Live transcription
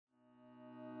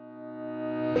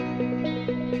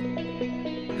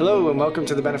Hello and welcome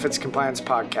to the Benefits Compliance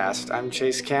Podcast. I'm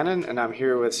Chase Cannon and I'm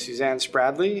here with Suzanne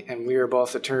Spradley, and we are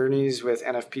both attorneys with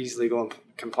NFP's Legal and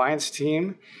Compliance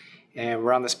team. And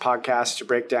we're on this podcast to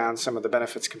break down some of the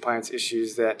benefits compliance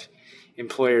issues that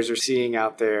employers are seeing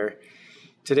out there.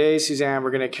 Today, Suzanne,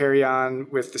 we're going to carry on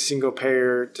with the single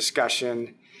payer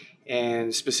discussion,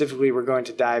 and specifically we're going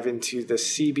to dive into the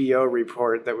CBO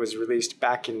report that was released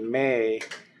back in May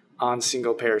on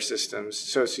single payer systems.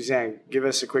 So Suzanne, give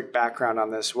us a quick background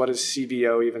on this. What does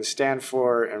CBO even stand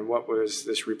for, and what was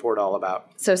this report all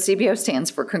about? So CBO stands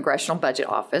for Congressional Budget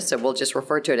Office, so we'll just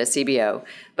refer to it as CBO.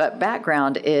 But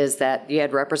background is that you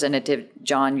had Representative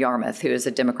John Yarmuth, who is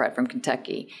a Democrat from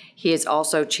Kentucky. He is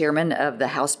also chairman of the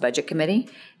House Budget Committee,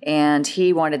 and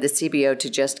he wanted the CBO to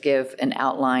just give an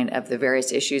outline of the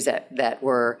various issues that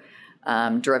were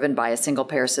driven by a single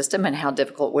payer system and how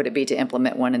difficult would it be to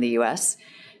implement one in the U.S.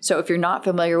 So if you're not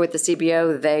familiar with the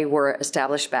CBO, they were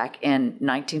established back in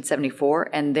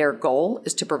 1974, and their goal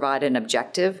is to provide an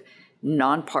objective,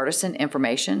 nonpartisan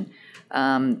information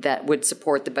that would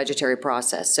support the budgetary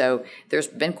process. So there's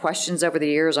been questions over the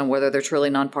years on whether they're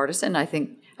truly nonpartisan. I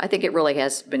think it really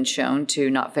has been shown to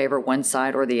not favor one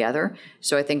side or the other.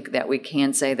 So I think that we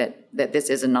can say that this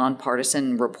is a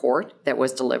nonpartisan report that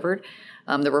was delivered.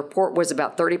 The report was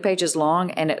about 30 pages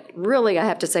long, and it really, I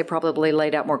have to say, probably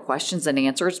laid out more questions than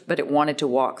answers, but it wanted to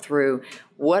walk through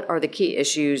what are the key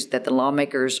issues that the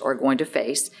lawmakers are going to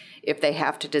face if they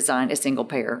have to design a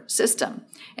single-payer system.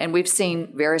 And we've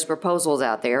seen various proposals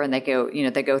out there, and they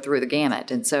go through the gamut.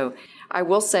 And so I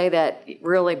will say that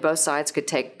really both sides could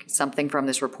take something from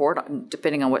this report.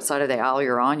 Depending on what side of the aisle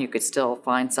you're on, you could still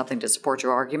find something to support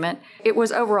your argument. It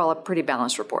was overall a pretty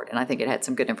balanced report, and I think it had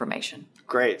some good information.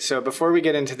 Great. So before we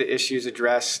get into the issues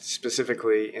addressed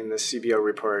specifically in the CBO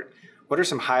report, what are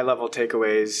some high-level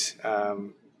takeaways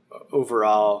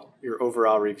your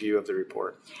overall review of the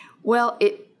report? Well,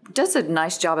 it does a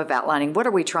nice job of outlining what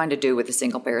are we trying to do with the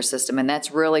single-payer system, and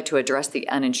that's really to address the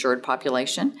uninsured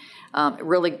population,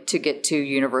 really to get to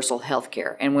universal health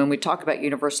care. And when we talk about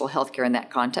universal health care in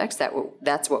that context,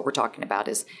 that's what we're talking about,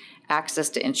 is access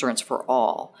to insurance for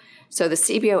all. So the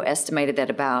CBO estimated that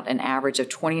about an average of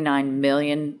 29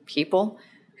 million people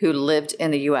who lived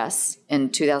in the U.S. in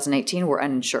 2018 were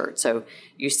uninsured. So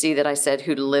you see that I said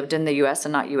who lived in the U.S.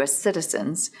 and not U.S.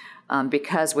 citizens,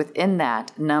 because within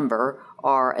that number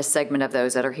are a segment of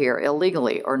those that are here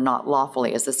illegally or not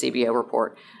lawfully, as the CBO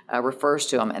report refers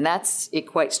to them. And that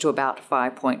equates to about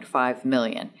 5.5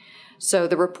 million. So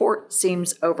the report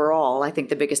seems overall, I think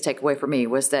the biggest takeaway for me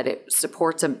was that it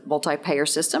supports a multi-payer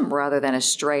system rather than a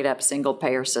straight-up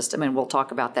single-payer system, and we'll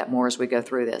talk about that more as we go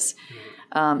through this.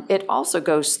 It also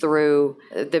goes through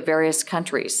the various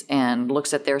countries and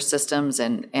looks at their systems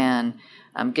and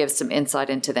gives some insight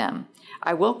into them.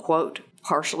 I will quote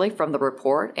partially from the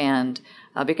report, and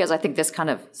because I think this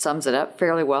kind of sums it up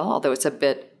fairly well, although it's a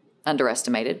bit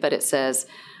underestimated, but it says,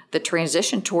 the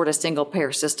transition toward a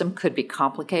single-payer system could be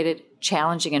complicated,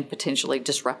 challenging, and potentially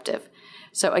disruptive.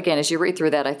 So again, as you read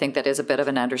through that, I think that is a bit of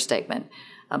an understatement.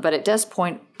 But it does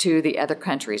point to the other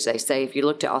countries. They say if you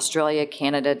look to Australia,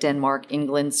 Canada, Denmark,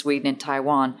 England, Sweden, and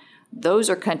Taiwan, those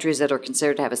are countries that are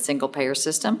considered to have a single-payer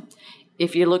system.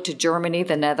 If you look to Germany,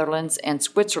 the Netherlands, and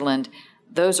Switzerland,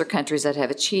 those are countries that have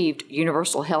achieved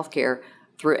universal health care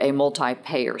through a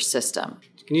multi-payer system.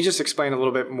 Can you just explain a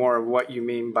little bit more of what you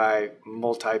mean by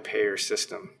multi-payer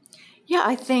system? Yeah,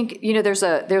 I think, there's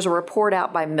a report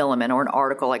out by Milliman, or an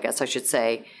article, I guess I should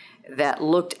say, that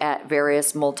looked at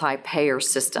various multi-payer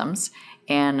systems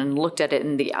and looked at it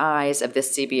in the eyes of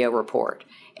this CBO report.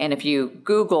 And if you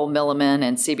Google Milliman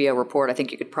and CBO report, I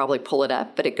think you could probably pull it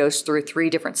up, but it goes through 3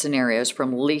 different scenarios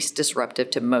from least disruptive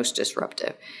to most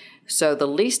disruptive. So the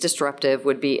least disruptive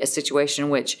would be a situation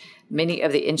in which many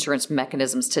of the insurance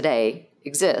mechanisms today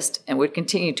exist and would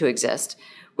continue to exist,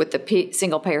 with the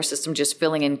single-payer system just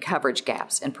filling in coverage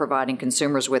gaps and providing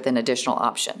consumers with an additional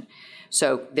option.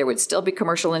 So there would still be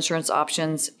commercial insurance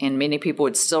options, and many people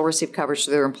would still receive coverage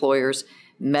through their employers.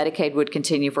 Medicaid would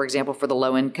continue, for example, for the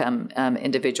low-income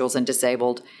individuals and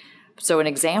disabled. So an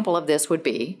example of this would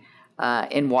be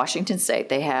in Washington State,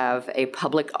 they have a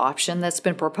public option that's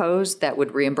been proposed that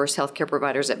would reimburse healthcare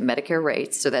providers at Medicare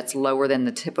rates. So that's lower than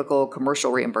the typical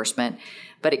commercial reimbursement,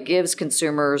 but it gives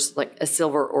consumers like a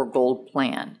silver or gold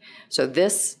plan. So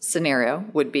this scenario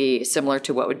would be similar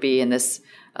to what would be in this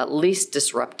least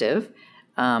disruptive.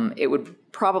 It would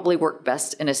probably work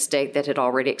best in a state that had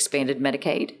already expanded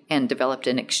Medicaid and developed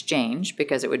an exchange,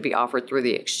 because it would be offered through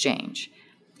the exchange.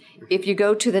 If you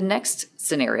go to the next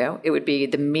scenario, it would be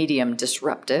the medium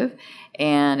disruptive.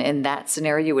 And in that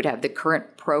scenario, you would have the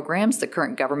current programs, the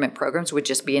current government programs would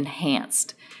just be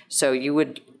enhanced. So you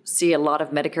would see a lot of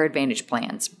Medicare Advantage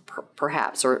plans,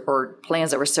 perhaps, or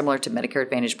plans that were similar to Medicare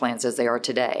Advantage plans as they are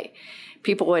today.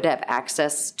 People would have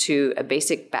access to a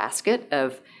basic basket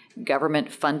of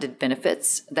government-funded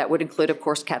benefits that would include, of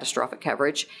course, catastrophic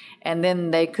coverage, and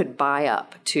then they could buy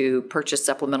up to purchase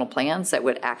supplemental plans that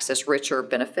would access richer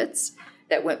benefits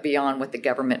that went beyond what the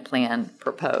government plan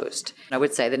proposed. I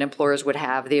would say that employers would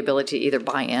have the ability to either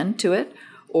buy into it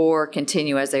or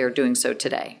continue as they are doing so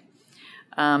today.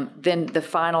 Then the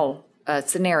final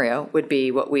scenario would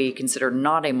be what we consider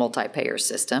not a multi-payer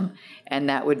system, and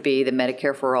that would be the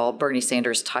Medicare for All Bernie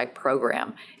Sanders type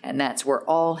program. And that's where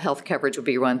all health coverage would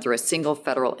be run through a single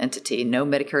federal entity, no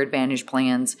Medicare Advantage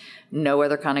plans, no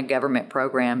other kind of government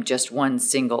program, just one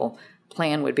single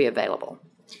plan would be available.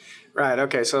 Right,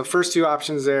 okay, so the first two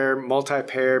options there,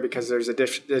 multi-payer, because there's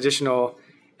additional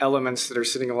elements that are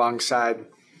sitting alongside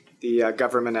the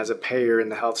government as a payer in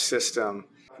the health system.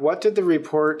 What did the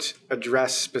report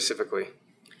address specifically?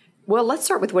 Well, let's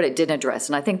start with what it didn't address.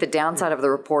 And I think the downside of the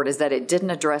report is that it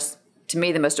didn't address, to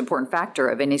me, the most important factor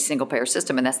of any single-payer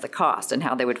system, and that's the cost and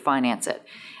how they would finance it.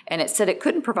 And it said it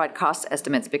couldn't provide cost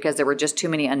estimates because there were just too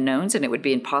many unknowns and it would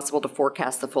be impossible to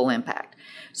forecast the full impact.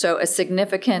 So a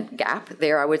significant gap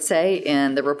there, I would say,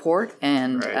 in the report,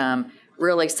 and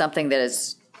really something that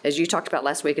is, as you talked about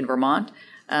last week in Vermont,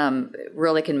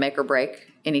 really can make or break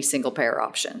any single-payer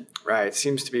option. Right. It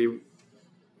seems to be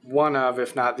one of,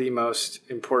 if not the most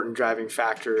important driving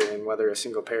factor in whether a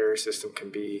single-payer system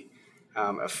can be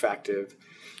effective.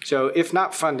 So if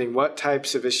not funding, what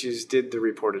types of issues did the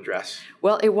report address?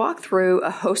 Well, it walked through a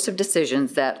host of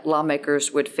decisions that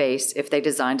lawmakers would face if they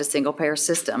designed a single-payer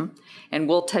system, and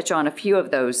we'll touch on a few of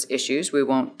those issues. We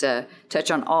won't touch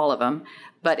on all of them,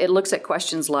 but it looks at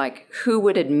questions like who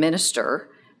would administer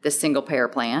the single-payer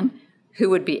plan, who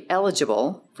would be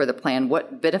eligible for the plan,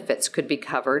 what benefits could be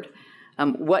covered,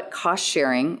 what cost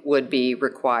sharing would be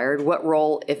required, what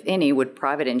role, if any, would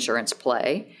private insurance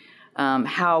play,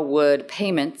 how would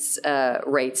payments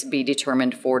rates be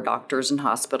determined for doctors and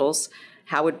hospitals,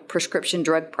 how would prescription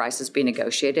drug prices be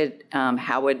negotiated,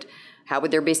 how would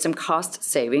there be some cost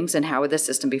savings, and how would the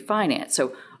system be financed.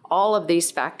 So all of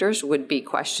these factors would be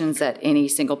questions that any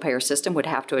single-payer system would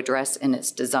have to address in its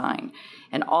design.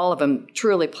 And all of them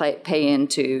truly play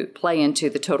into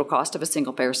the total cost of a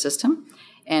single-payer system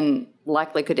and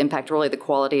likely could impact really the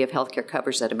quality of healthcare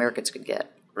coverage that Americans could get.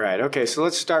 Right. Okay, so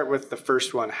let's start with the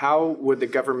first one. How would the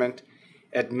government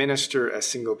administer a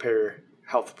single-payer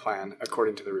health plan,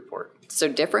 according to the report? So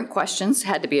different questions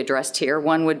had to be addressed here.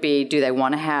 One would be, do they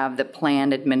want to have the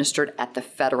plan administered at the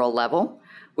federal level,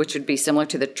 which would be similar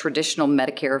to the traditional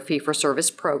Medicare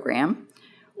fee-for-service program?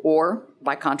 Or,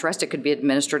 by contrast, it could be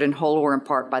administered in whole or in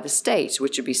part by the states,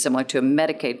 which would be similar to a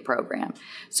Medicaid program.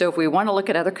 So if we want to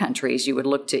look at other countries, you would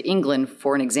look to England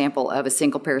for an example of a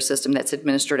single-payer system that's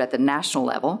administered at the national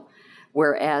level,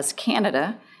 whereas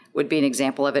Canada would be an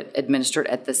example of it administered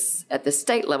at the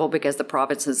state level, because the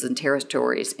provinces and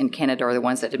territories in Canada are the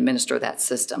ones that administer that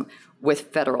system with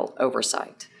federal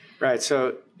oversight. Right.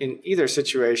 So in either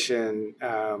situation,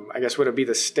 I guess, would it be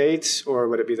the states or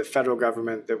would it be the federal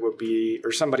government that would be,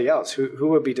 or somebody else? Who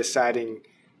would be deciding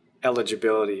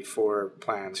eligibility for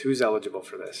plans? Who's eligible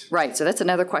for this? Right. So that's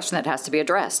another question that has to be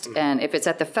addressed. Mm-hmm. And if it's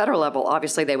at the federal level,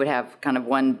 obviously they would have kind of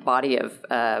one body of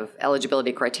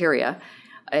eligibility criteria.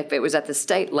 If it was at the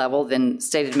state level, then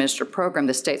state-administered program,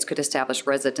 the states could establish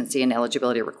residency and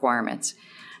eligibility requirements.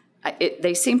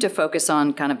 They seem to focus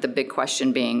on kind of the big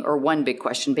question being, or one big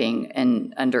question being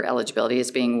under eligibility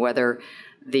is being whether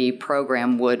the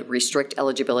program would restrict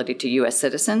eligibility to U.S.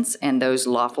 citizens and those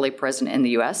lawfully present in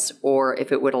the U.S., or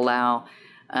if it would allow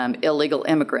illegal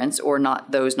immigrants or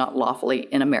those not lawfully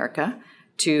in America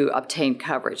to obtain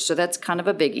coverage. So that's kind of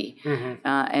a biggie,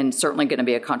 and certainly going to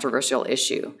be a controversial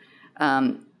issue.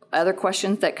 Other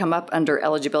questions that come up under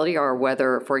eligibility are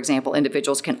whether, for example,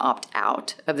 individuals can opt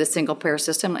out of the single-payer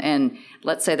system. And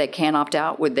let's say they can opt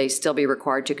out, would they still be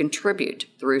required to contribute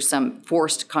through some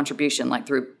forced contribution, like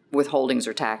through withholdings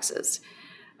or taxes?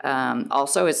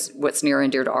 Also, what's near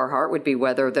and dear to our heart would be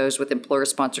whether those with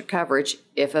employer-sponsored coverage,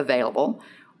 if available,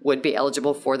 would be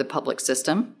eligible for the public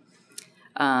system.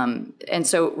 And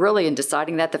so really in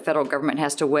deciding that, the federal government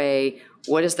has to weigh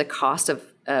what is the cost of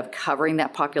covering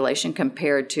that population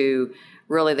compared to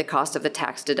really the cost of the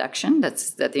tax deduction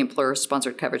that the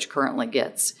employer-sponsored coverage currently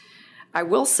gets. I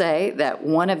will say that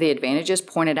one of the advantages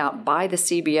pointed out by the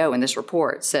CBO in this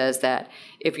report says that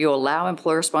if you allow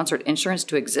employer-sponsored insurance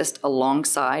to exist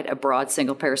alongside a broad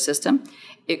single-payer system,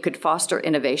 it could foster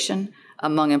innovation,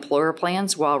 among employer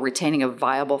plans while retaining a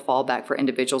viable fallback for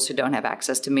individuals who don't have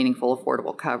access to meaningful,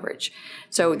 affordable coverage.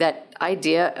 So that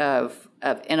idea of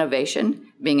innovation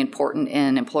being important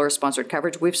in employer-sponsored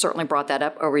coverage, we've certainly brought that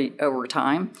up over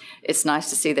time. It's nice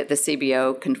to see that the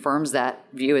CBO confirms that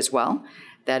view as well,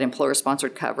 that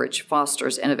employer-sponsored coverage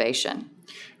fosters innovation.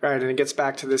 Right, and it gets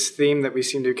back to this theme that we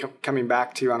seem to be coming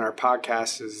back to on our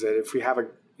podcast, is that if we have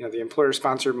the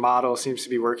employer-sponsored model seems to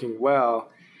be working well,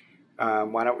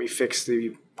 why don't we fix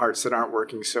the parts that aren't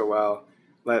working so well,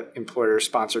 let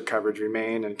employer-sponsored coverage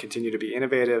remain and continue to be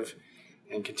innovative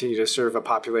and continue to serve a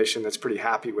population that's pretty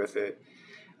happy with it.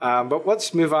 But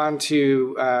let's move on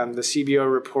to the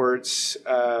CBO report's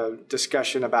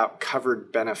discussion about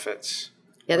covered benefits.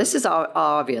 Yeah, this is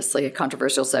obviously a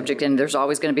controversial subject, and there's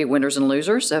always going to be winners and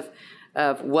losers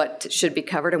of what should be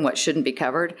covered and what shouldn't be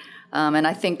covered. And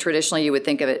I think traditionally you would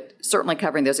think of it certainly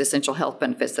covering those essential health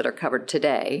benefits that are covered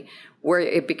today. Where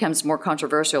it becomes more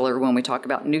controversial are when we talk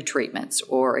about new treatments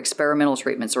or experimental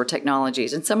treatments or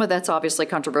technologies. And some of that's obviously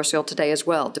controversial today as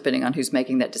well, depending on who's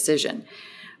making that decision.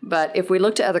 But if we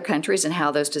look to other countries and how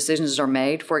those decisions are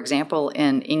made, for example,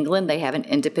 in England, they have an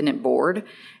independent board,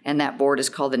 and that board is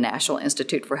called the National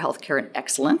Institute for Healthcare and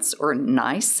Excellence, or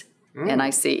NICE,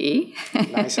 NICE.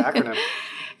 Nice acronym.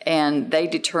 And they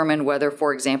determine whether,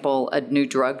 for example, a new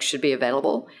drug should be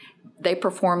available. They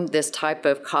perform this type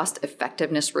of cost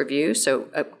effectiveness review. So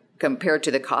compared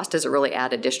to the cost, does it really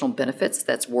add additional benefits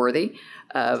that's worthy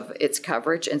of its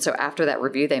coverage? And so after that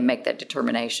review, they make that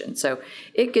determination. So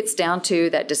it gets down to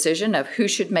that decision of who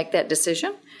should make that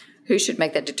decision, who should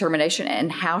make that determination,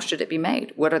 and how should it be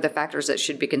made? What are the factors that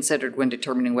should be considered when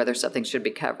determining whether something should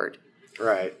be covered?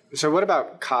 Right. So what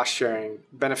about cost sharing?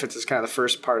 Benefits is kind of the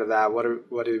first part of that.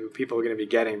 What do people going to be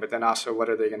getting? But then also, what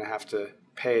are they going to have to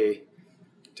pay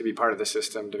to be part of the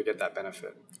system to get that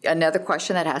benefit? Another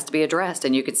question that has to be addressed,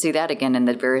 and you can see that again in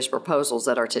the various proposals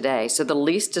that are today. So the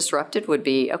least disruptive would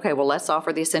be, okay, well, let's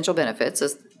offer the essential benefits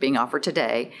as being offered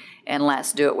today, and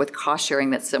let's do it with cost sharing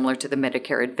that's similar to the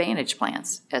Medicare Advantage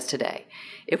plans as today.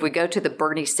 If we go to the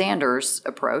Bernie Sanders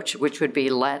approach, which would be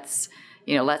let's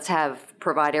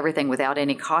provide everything without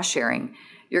any cost sharing,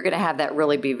 you're going to have that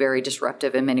really be very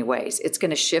disruptive in many ways. It's going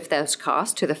to shift those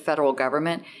costs to the federal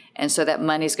government, and so that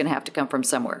money is going to have to come from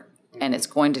somewhere, and it's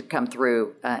going to come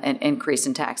through an increase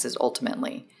in taxes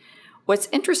ultimately. What's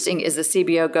interesting is the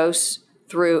CBO goes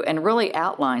through and really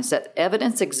outlines that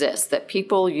evidence exists that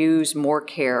people use more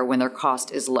care when their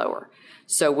cost is lower.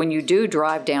 So when you do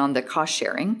drive down the cost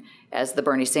sharing, as the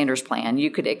Bernie Sanders plan, you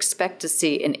could expect to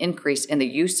see an increase in the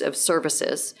use of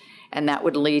services, and that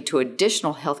would lead to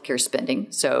additional healthcare spending.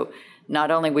 So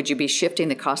not only would you be shifting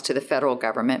the cost to the federal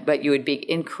government, but you would be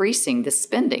increasing the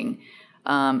spending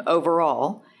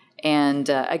overall. And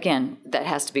again, that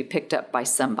has to be picked up by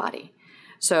somebody.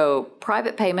 So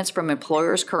private payments from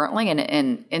employers currently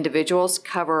and individuals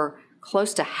cover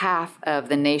close to half of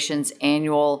the nation's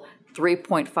annual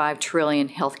 $3.5 trillion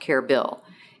healthcare bill.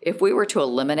 If we were to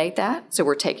eliminate that, so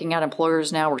we're taking out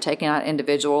employers now, we're taking out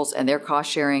individuals and their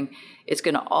cost sharing, it's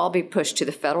going to all be pushed to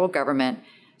the federal government.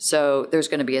 So there's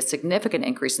going to be a significant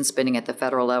increase in spending at the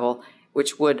federal level,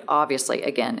 which would obviously,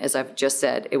 again, as I've just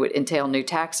said, it would entail new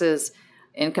taxes,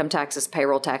 income taxes,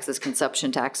 payroll taxes,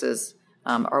 consumption taxes,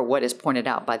 are what is pointed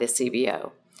out by the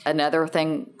CBO. Another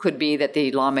thing could be that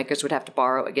the lawmakers would have to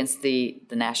borrow against the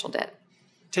national debt.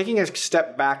 Taking a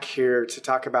step back here to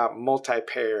talk about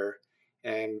multi-payer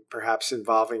and perhaps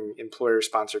involving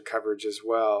employer-sponsored coverage as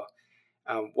well,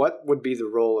 what would be the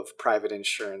role of private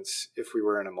insurance if we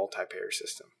were in a multi-payer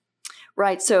system?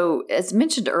 Right. So as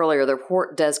mentioned earlier, the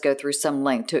report does go through some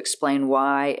length to explain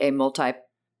why a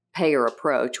multi-payer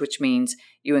approach, which means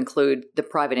you include the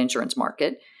private insurance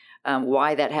market,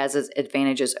 why that has its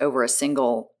advantages over a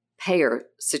single payer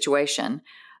situation.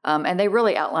 And they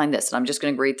really outline this, and I'm just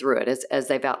going to read through it as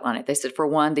they've outlined it. They said, for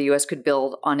one, the U.S. could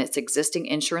build on its existing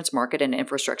insurance market and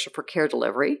infrastructure for care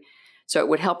delivery. So it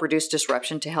would help reduce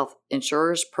disruption to health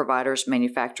insurers, providers,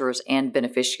 manufacturers, and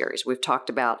beneficiaries. We've talked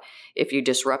about if you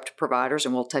disrupt providers,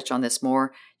 and we'll touch on this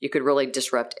more, you could really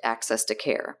disrupt access to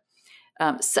care.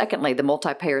 Secondly, the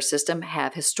multi-payer system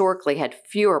have historically had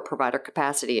fewer provider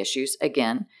capacity issues,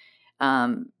 again,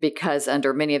 because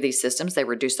under many of these systems, they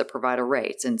reduce the provider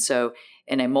rates. And so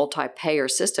in a multi-payer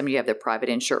system, you have the private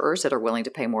insurers that are willing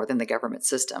to pay more than the government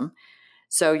system.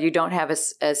 So you don't have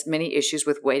as many issues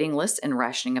with waiting lists and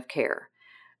rationing of care.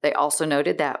 They also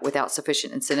noted that without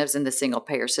sufficient incentives in the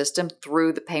single-payer system,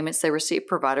 through the payments they receive,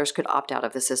 providers could opt out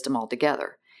of the system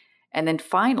altogether. And then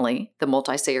finally, the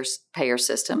multi-payer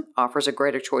system offers a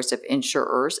greater choice of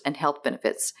insurers and health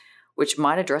benefits, which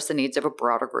might address the needs of a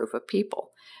broader group of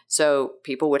people. So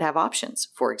people would have options,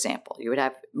 for example. You would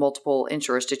have multiple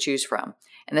insurers to choose from,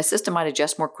 and the system might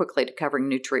adjust more quickly to covering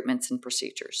new treatments and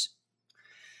procedures.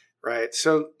 Right.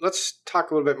 So let's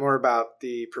talk a little bit more about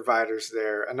the providers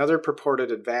there. Another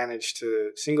purported advantage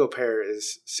to single payer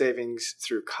is savings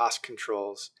through cost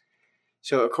controls.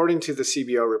 So according to the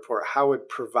CBO report, how would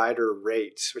provider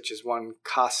rates, which is one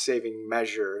cost-saving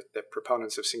measure that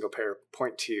proponents of single payer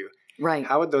point to, right?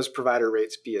 How would those provider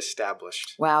rates be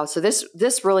established? Wow. So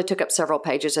this really took up several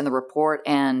pages in the report,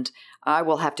 and I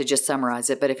will have to just summarize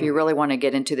it. But if you really want to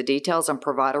get into the details on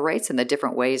provider rates and the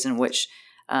different ways in which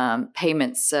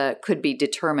payments could be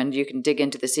determined, you can dig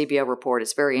into the CBO report.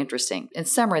 It's very interesting. In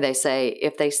summary, they say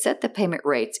if they set the payment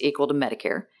rates equal to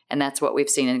Medicare, and that's what we've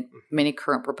seen in many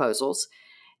current proposals,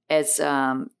 as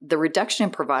the reduction in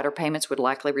provider payments would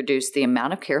likely reduce the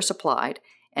amount of care supplied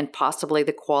and possibly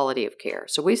the quality of care.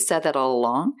 So we've said that all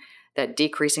along, that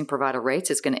decreasing provider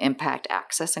rates is going to impact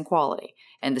access and quality,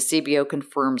 and the CBO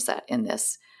confirms that in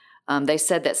this. They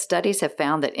said that studies have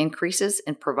found that increases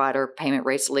in provider payment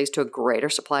rates leads to a greater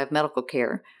supply of medical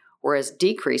care, whereas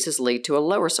decreases lead to a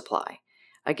lower supply.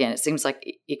 Again, it seems like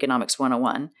economics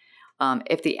 101.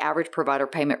 If the average provider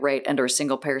payment rate under a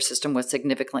single-payer system was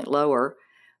significantly lower,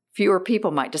 fewer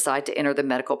people might decide to enter the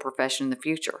medical profession in the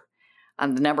future.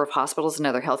 The number of hospitals and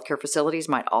other healthcare facilities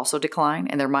might also decline,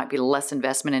 and there might be less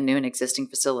investment in new and existing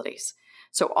facilities.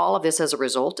 So all of this as a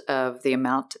result of the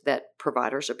amount that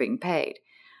providers are being paid.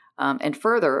 And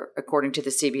further, according to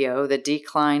the CBO, the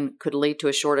decline could lead to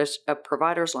a shortage of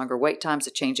providers, longer wait times,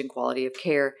 a change in quality of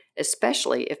care,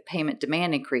 especially if payment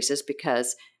demand increases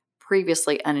because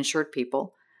previously uninsured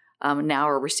people now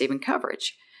are receiving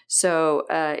coverage. So,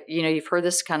 you've heard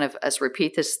this kind of us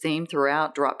repeat this theme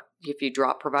throughout. If you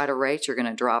drop provider rates, you're going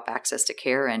to drop access to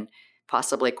care and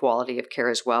possibly quality of care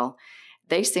as well.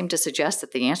 They seem to suggest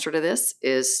that the answer to this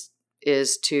is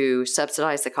to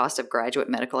subsidize the cost of graduate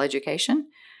medical education.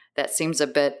 That seems a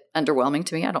bit underwhelming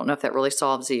to me. I don't know if that really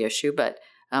solves the issue, but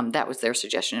that was their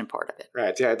suggestion and part of it.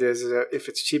 Right. The idea is that if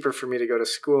it's cheaper for me to go to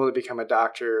school to become a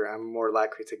doctor, I'm more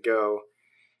likely to go,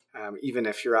 even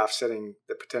if you're offsetting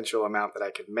the potential amount that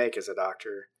I could make as a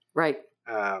doctor. Right.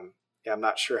 I'm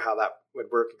not sure how that would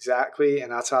work exactly. And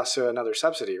that's also another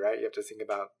subsidy, right? You have to think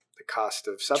about the cost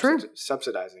of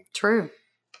subsidizing. True.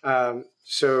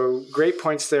 So great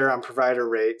points there on provider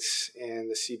rates, and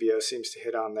the CBO seems to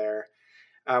hit on there.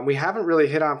 We haven't really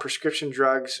hit on prescription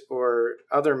drugs or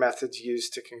other methods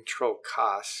used to control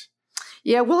costs.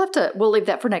 Yeah, we'll leave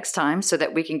that for next time so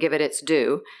that we can give it its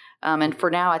due. And for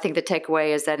now, I think the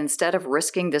takeaway is that instead of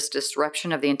risking this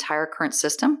disruption of the entire current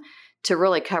system to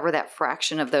really cover that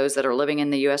fraction of those that are living in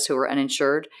the U.S. who are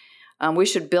uninsured, we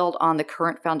should build on the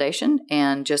current foundation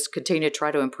and just continue to try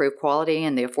to improve quality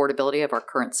and the affordability of our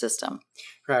current system.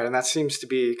 Right, and that seems to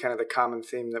be kind of the common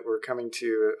theme that we're coming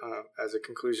to as a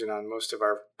conclusion on most of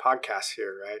our podcasts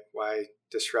here, right? Why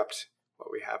disrupt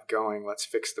what we have going? Let's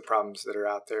fix the problems that are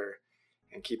out there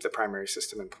and keep the primary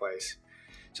system in place.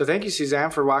 So thank you,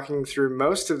 Suzanne, for walking through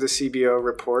most of the CBO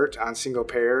report on single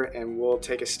payer, and we'll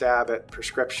take a stab at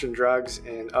prescription drugs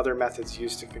and other methods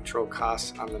used to control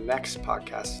costs on the next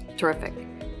podcast. Terrific.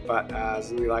 But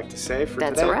as we like to say for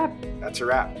That's today, a wrap. That's a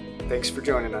wrap. Thanks for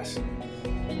joining us.